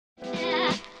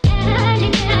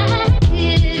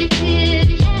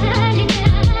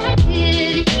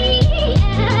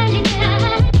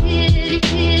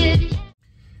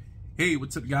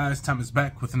What's up, guys? Tom is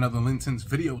back with another LinScents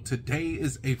video. Today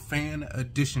is a fan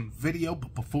edition video,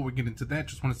 but before we get into that,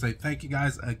 just want to say thank you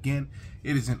guys again.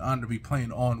 It is an honor to be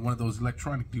playing on one of those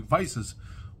electronic devices,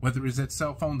 whether it's that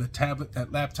cell phone, that tablet,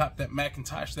 that laptop, that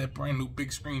Macintosh, that brand new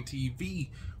big screen TV,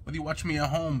 whether you watch me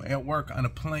at home, at work, on a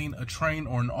plane, a train,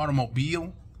 or an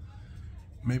automobile.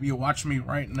 Maybe you're watching me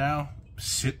right now,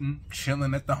 sitting,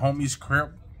 chilling at the homie's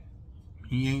crib.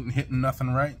 He ain't hitting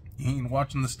nothing right. He ain't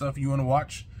watching the stuff you want to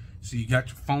watch. So you got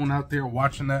your phone out there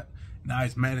watching that. Now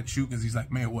he's mad at you because he's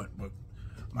like, man, what?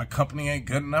 My company ain't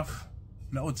good enough?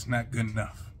 No, it's not good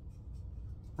enough.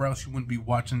 Or else you wouldn't be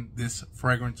watching this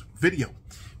fragrance video.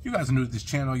 If you guys are new to this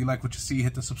channel, you like what you see,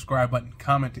 hit the subscribe button,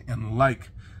 comment, and like.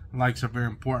 Likes are very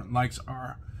important. Likes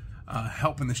are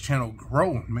helping this channel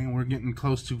grow. Man, we're getting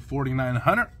close to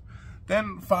 4,900.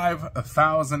 Then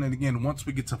 5,000, and again, once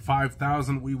we get to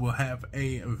 5,000, we will have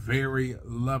a very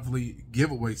lovely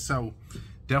giveaway. So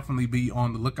definitely be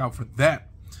on the lookout for that.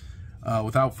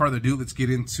 Without further ado, let's get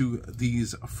into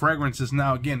these fragrances.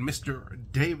 Now, again, Mr.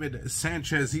 David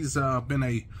Sanchez, he's been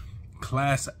a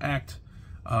class act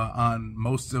on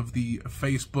most of the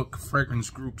Facebook fragrance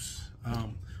groups.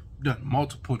 Done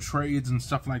multiple trades and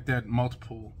stuff like that,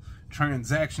 multiple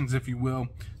transactions, if you will.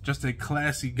 Just a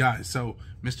classy guy. So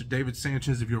Mr. David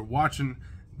Sanchez, if you're watching,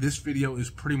 this video is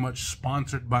pretty much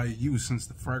sponsored by you, since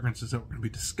the fragrances that we're going to be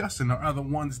discussing are the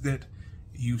ones that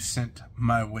you sent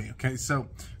my way. Okay, so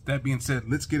that being said,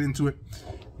 let's get into it.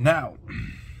 Now,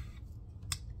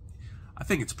 I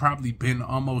think it's probably been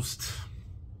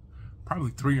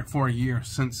probably 3 or 4 years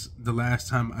since the last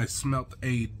time I smelt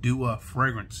a Dua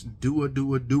fragrance. Dua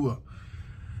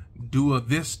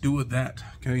this, Dua that.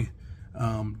 Okay,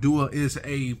 Dua is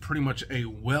pretty much a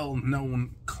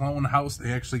well-known clone house.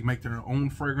 They actually make their own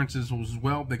fragrances as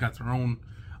well. They got their own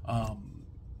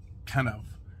kind of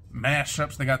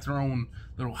mashups. They got their own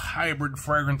little hybrid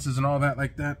fragrances and all that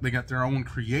like that. They got their own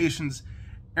creations,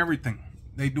 everything.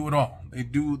 They do it all. They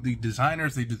do the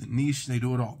designers, they do the niche, they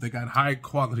do it all. They got high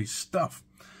quality stuff.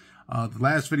 The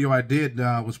last video I did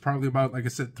was probably about, like I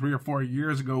said, 3 or 4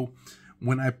 years ago,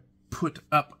 when I put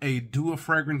up a Dua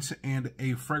fragrance and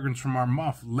a fragrance from our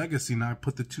Moth Legacy. Now I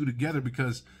put the two together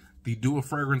because the Dua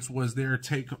fragrance was their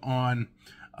take on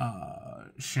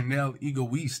Chanel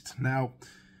Egoiste. Now,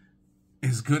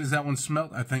 as good as that one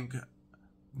smelled, I think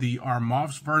the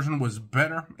Armauve's version was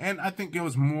better, and I think it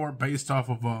was more based off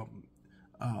of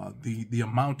the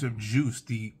amount of juice,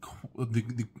 the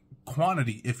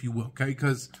quantity, if you will. Okay,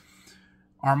 because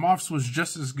Armauve's was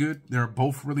just as good. They're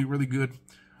both really, really good.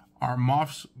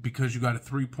 Armauve's, because you got a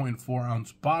 3.4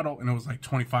 ounce bottle and it was like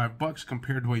 25 bucks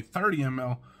compared to a 30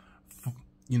 ml,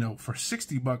 you know, for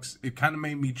 60 bucks, it kind of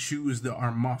made me choose the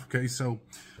Armauve. Okay, so,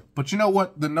 but you know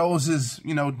what? The nose is,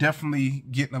 you know, definitely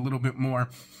getting a little bit more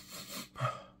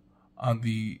on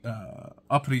the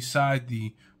uppity side,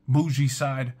 the bougie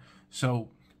side. So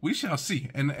we shall see.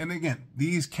 And again,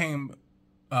 these came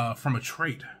from a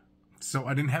trade, so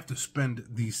I didn't have to spend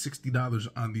the $60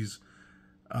 on these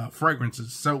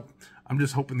fragrances. So I'm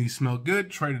just hoping these smell good.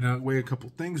 Traded away a couple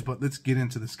things, but let's get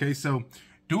into this. Okay, so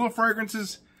Dua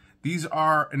fragrances. These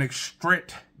are an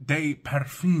extrait de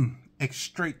parfum.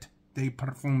 Extrait de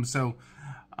parfum. So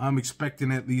I'm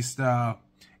expecting at least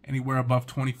anywhere above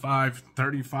 25,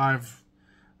 35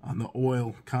 on the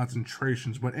oil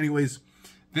concentrations. But anyways,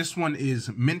 this one is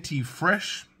Minty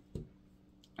Fresh.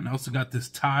 And I also got this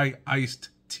Thai iced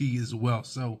tea as well.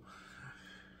 So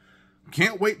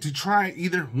can't wait to try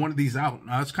either one of these out.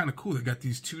 Now, it's kind of cool. They got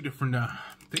these two different, I'm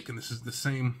thinking this is the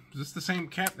same. Is this the same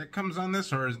cap that comes on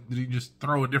this, or did he just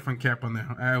throw a different cap on there?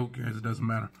 Who cares? It doesn't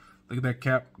matter. Look at that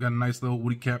cap. Got a nice little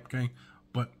woody cap, okay?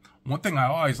 But one thing I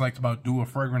always liked about Dua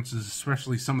fragrances,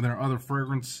 especially some of their other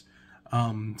fragrance,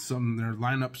 some of their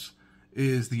lineups,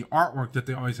 is the artwork that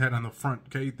they always had on the front,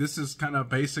 okay? This is kind of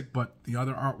basic, but the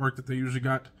other artwork that they usually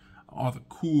got, all the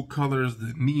cool colors,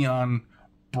 the neon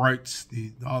brights,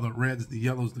 all the reds, the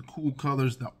yellows, the cool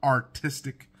colors, the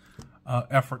artistic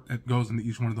effort that goes into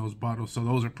each one of those bottles. So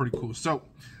those are pretty cool. So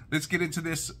let's get into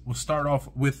this. We'll start off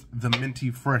with the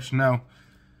Minty Fresh. Now,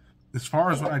 as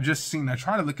far as what I just seen, I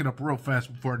tried to look it up real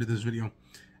fast before I did this video. It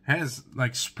has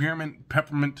like spearmint,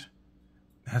 peppermint,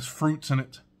 has fruits in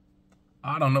it.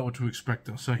 I don't know what to expect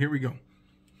though. So here we go.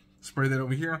 Spray that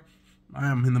over here. I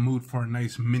am in the mood for a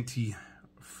nice minty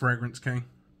fragrance, okay?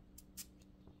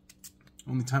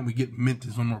 Only time we get mint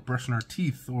is when we're brushing our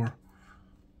teeth, or...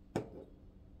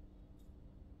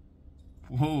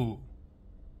 Whoa.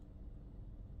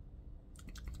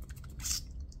 I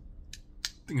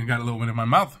think I got a little bit in my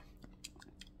mouth.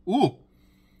 Ooh.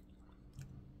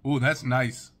 Ooh, that's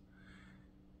nice.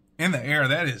 in the air,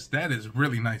 that is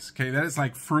really nice. Okay, that is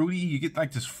like fruity. You get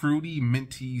like this fruity,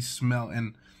 minty smell,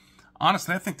 and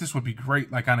honestly, I think this would be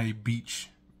great like on a beach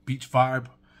vibe.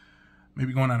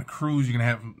 Maybe going on a cruise, you're gonna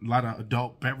have a lot of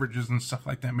adult beverages and stuff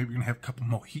like that. Maybe you're gonna have a couple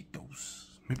mojitos.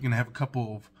 Maybe you're gonna have a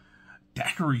couple of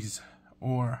daiquiris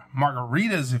or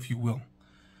margaritas, if you will.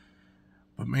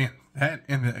 But man, that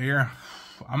in the air,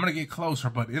 I'm gonna get closer,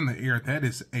 but in the air, that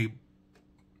is a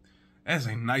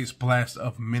nice blast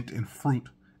of mint and fruit.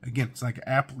 Again, it's like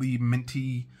appley,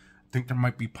 minty. I think there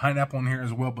might be pineapple in here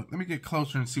as well, but let me get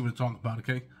closer and see what it's all about,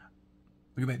 okay?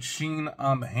 Look at that sheen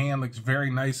on the hand, looks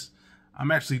very nice. I'm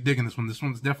actually digging this one. This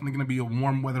one's definitely gonna be a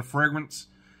warm weather fragrance.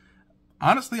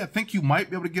 Honestly, I think you might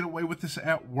be able to get away with this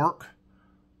at work.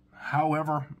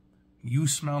 However, you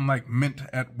smell like mint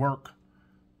at work.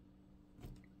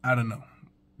 I don't know.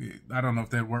 I don't know if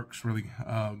that works really.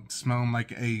 Smelling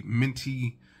like a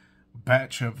minty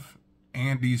batch of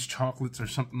Andes chocolates or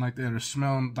something like that, or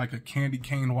smelling like a candy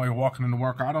cane while you're walking into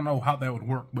work. I don't know how that would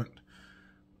work, but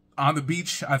on the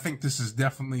beach, I think this is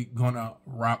definitely gonna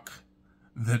rock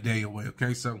the day away.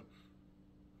 Okay, so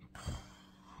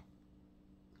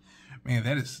man,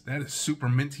 that is super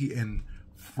minty and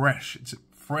fresh. It's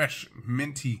fresh,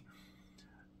 minty,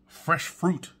 fresh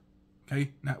fruit.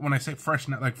 Okay, not when I say fresh,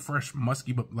 not like fresh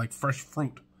musky, but like fresh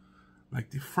fruit,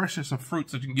 like the freshest of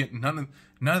fruits that you can get. None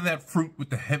of that fruit with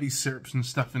the heavy syrups and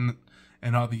stuff in it,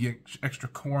 and all the extra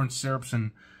corn syrups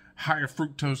and higher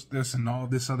fructose this and all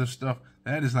this other stuff.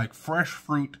 That is like fresh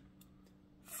fruit,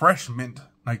 fresh mint,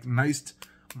 like nice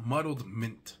muddled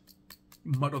mint.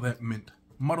 Muddle that mint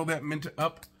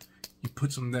up. You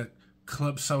put some of that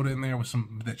club soda in there with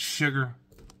some of that sugar,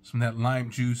 some of that lime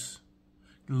juice,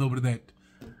 a little bit of that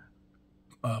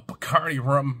Bacardi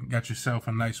rum. Got yourself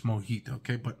a nice mojito,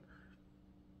 okay? But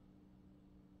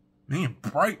man,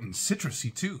 bright and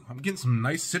citrusy too. I'm getting some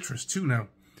nice citrus too now.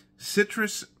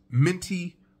 Citrus,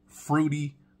 minty,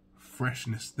 fruity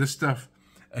freshness. This stuff,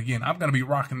 again, I'm gonna be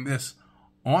rocking this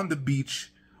on the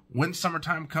beach when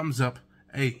summertime comes up.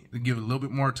 Hey, to give it a little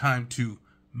bit more time to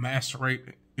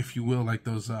macerate, if you will, like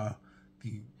those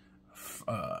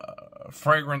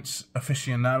fragrance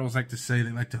aficionados like to say.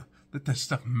 They like to let that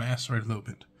stuff macerate a little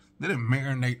bit. Let it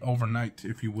marinate overnight,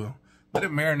 if you will. Let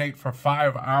it marinate for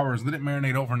 5 hours. Let it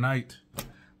marinate overnight.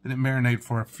 Let it marinate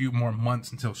for a few more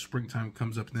months until springtime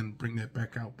comes up, and then bring that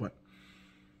back out. But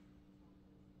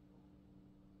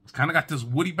it's kind of got this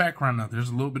woody background now. There's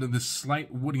a little bit of this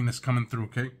slight woodiness coming through,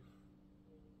 okay?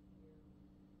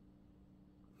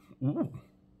 Ooh.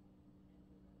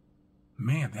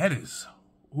 Man, that is...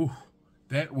 Ooh.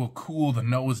 That will cool the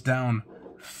nose down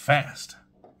fast.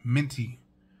 Minty,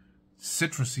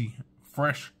 citrusy,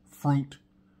 fresh fruit,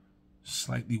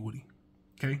 slightly woody.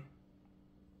 Okay?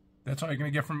 That's all you're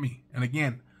going to get from me. And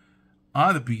again,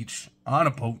 on the beach, on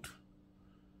a boat,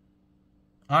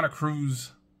 on a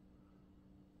cruise,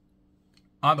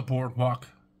 on the boardwalk,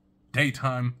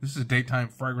 daytime. This is a daytime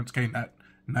fragrance, okay? Not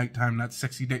nighttime, not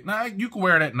sexy date. Nah, you can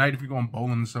wear it at night if you're going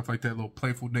bowling and stuff like that. A little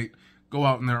playful date. Go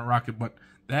out in there and rock it. But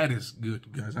that is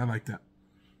good, guys. I like that.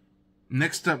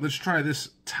 Next up, let's try this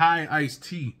Thai iced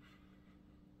tea.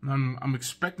 I'm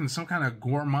expecting some kind of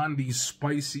gourmandy,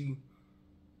 spicy,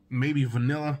 maybe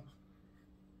vanilla.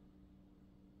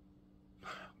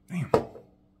 Damn.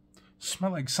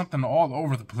 Smell like something all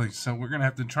over the place. So we're going to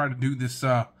have to try to do this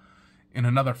in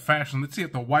another fashion. Let's see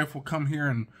if the wife will come here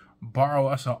and borrow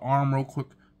us an arm real quick.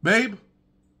 Babe?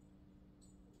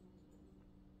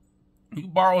 You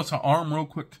borrow us an arm real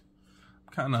quick?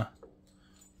 Kind of,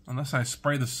 unless I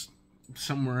spray this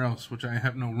somewhere else, which I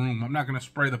have no room. I'm not going to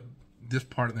spray this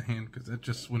part of the hand because that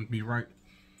just wouldn't be right.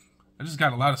 I just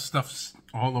got a lot of stuff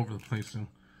all over the place. So.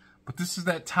 But this is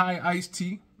that Thai iced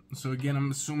tea. So again,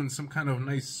 I'm assuming some kind of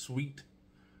nice sweet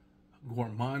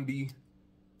gourmandy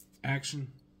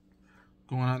action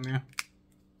going on there.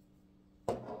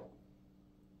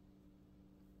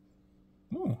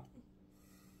 Ooh.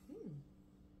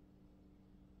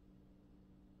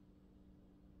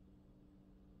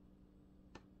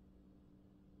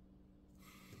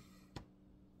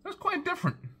 That's quite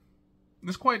different.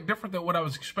 It's quite different than what I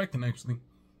was expecting, actually.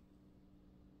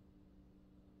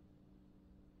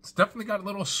 It's definitely got a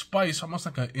little spice, almost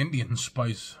like an Indian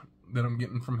spice that I'm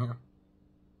getting from here.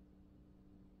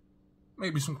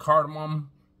 Maybe some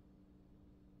cardamom.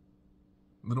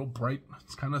 A little bright.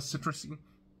 It's kind of citrusy.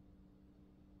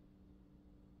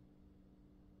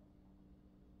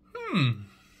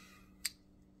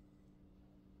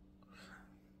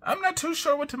 I'm not too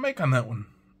sure what to make on that one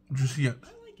just yet.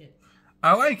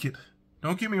 I like it.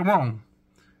 Don't get me wrong.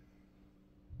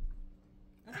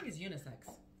 I think it's unisex.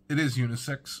 It is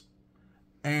unisex.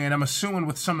 And I'm assuming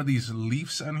with some of these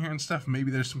leaves on here and stuff, maybe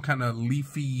there's some kind of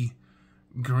leafy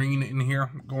green in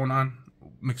here going on,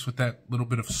 mixed with that little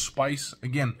bit of spice.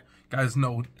 Again, guys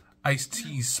know iced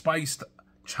tea, spiced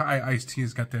chai iced tea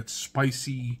has got that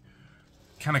spicy,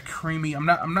 kind of creamy. I'm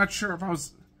not sure if I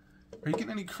was. Are you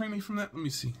getting any creamy from that? Let me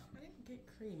see. I didn't get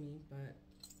creamy, but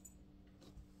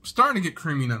starting to get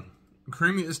creamy now.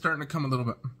 Creamy is starting to come a little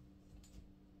bit.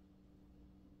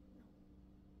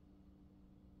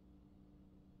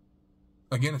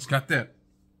 Again, it's got that,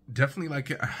 definitely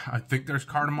like, I think there's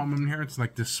cardamom in here. It's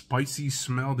like this spicy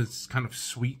smell that's kind of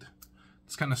sweet.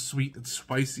 It's kind of sweet, it's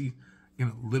spicy,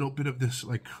 and a little bit of this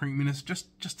like creaminess, just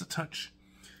a touch.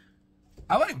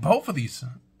 I like both of these.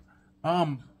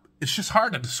 It's just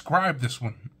hard to describe this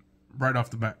one right off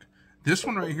the bat. This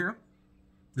one right here,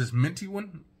 this minty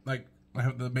one, like I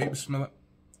have the baby smell it.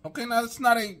 Okay, now it's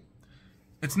not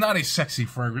a sexy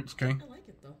fragrance, okay? I like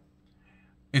it though.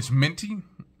 It's minty.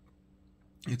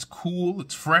 It's cool,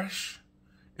 it's fresh,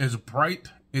 it's bright,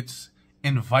 it's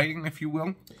inviting, if you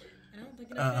will. I don't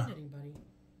think it offended anybody.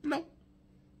 No.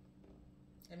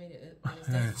 I mean,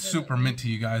 It's super minty,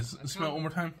 you guys. Smell it one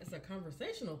more time. It's a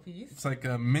conversational piece. It's like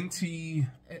a minty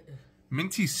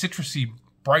citrusy,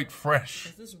 bright, fresh.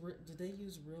 Is this? Did they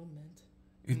use real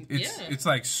mint? It's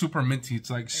like super minty. It's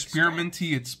like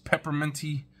spearminty. It's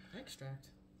pepperminty. Extract.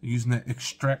 Using that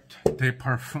extract de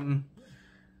parfum.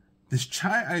 This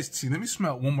chai iced tea, let me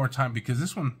smell it one more time because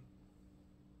this one,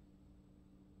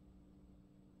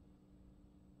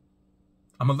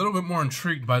 I'm a little bit more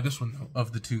intrigued by this one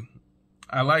of the two.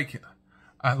 I like it.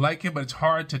 I like it, but it's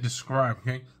hard to describe,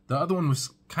 okay? The other one was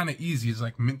kind of easy. It's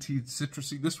like minty,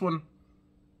 citrusy. This one,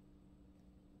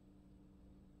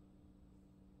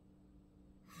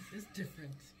 it's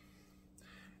different.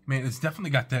 Man, it's definitely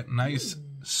got that nice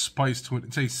spice to it.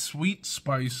 It's a sweet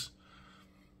spice.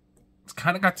 It's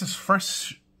kind of got this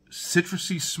fresh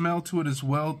citrusy smell to it as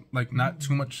well. Like not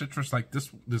too much citrus. Like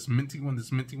this minty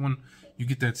one, you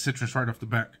get that citrus right off the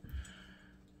back.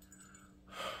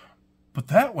 But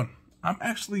that one, I'm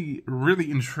actually really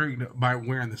intrigued by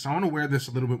wearing this. I want to wear this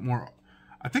a little bit more.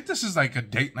 I think this is like a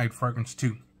date night fragrance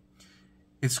too.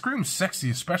 It screams sexy,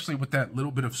 especially with that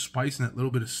little bit of spice and that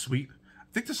little bit of sweet.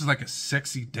 I think this is like a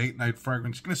sexy date night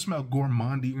fragrance. You're going to smell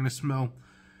gourmandy. You're going to smell,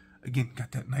 again,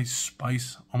 got that nice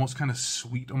spice, almost kind of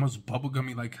sweet, almost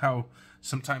bubblegummy, like how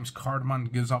sometimes cardamom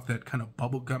gives off that kind of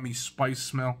bubblegummy spice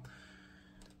smell.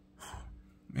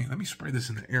 Man, let me spray this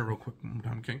in the air real quick one more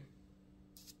time, okay?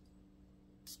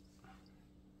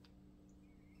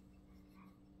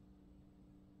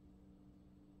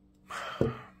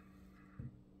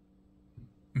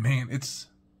 Man, it's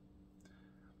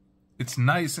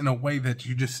nice in a way that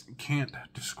you just can't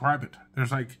describe it.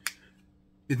 There's like,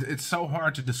 it's so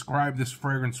hard to describe this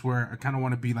fragrance where I kind of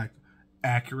want to be like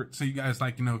accurate. So you guys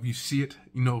like, you know, if you see it,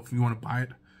 you know if you want to buy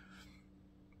it.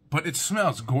 But it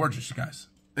smells gorgeous, you guys.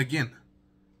 Again,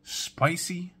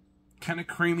 spicy, kind of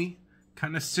creamy,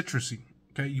 kind of citrusy.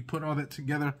 Okay, you put all that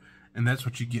together and that's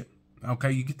what you get.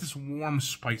 Okay, you get this warm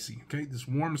spicy. Okay, this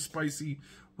warm spicy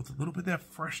with a little bit of that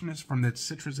freshness from that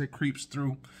citrus that creeps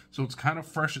through. So it's kind of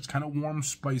fresh, it's kind of warm,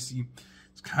 spicy.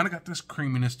 It's kind of got this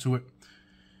creaminess to it.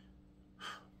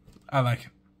 I like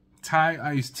it. Thai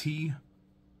iced tea.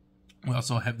 We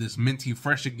also have this Minty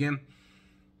Fresh again.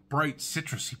 Bright,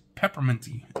 citrusy,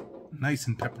 pepperminty. Nice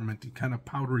and pepperminty, kind of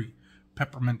powdery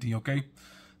pepperminty, okay?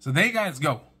 So there you guys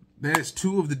go. There's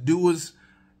two of the duos.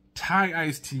 Thai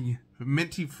iced tea,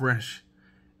 Minty Fresh.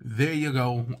 There you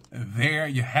go. There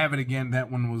you have it again.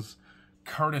 That one was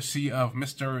courtesy of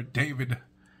Mr. David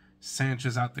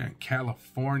Sanchez out there in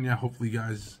California. Hopefully you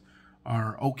guys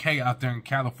are okay out there in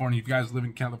California. If you guys live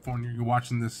in California, you're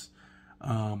watching this,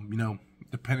 you know,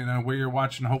 depending on where you're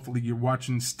watching, hopefully you're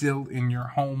watching still in your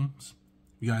homes.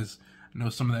 You guys know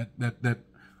some of that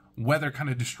weather kind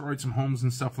of destroyed some homes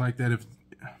and stuff like that. If,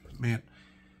 man,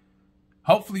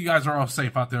 hopefully you guys are all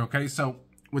safe out there, okay? So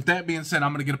with that being said,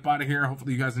 I'm going to get up out of here.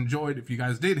 Hopefully you guys enjoyed. If you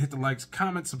guys did, hit the likes,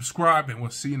 comment, subscribe, and we'll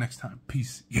see you next time.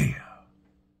 Peace. Yeah.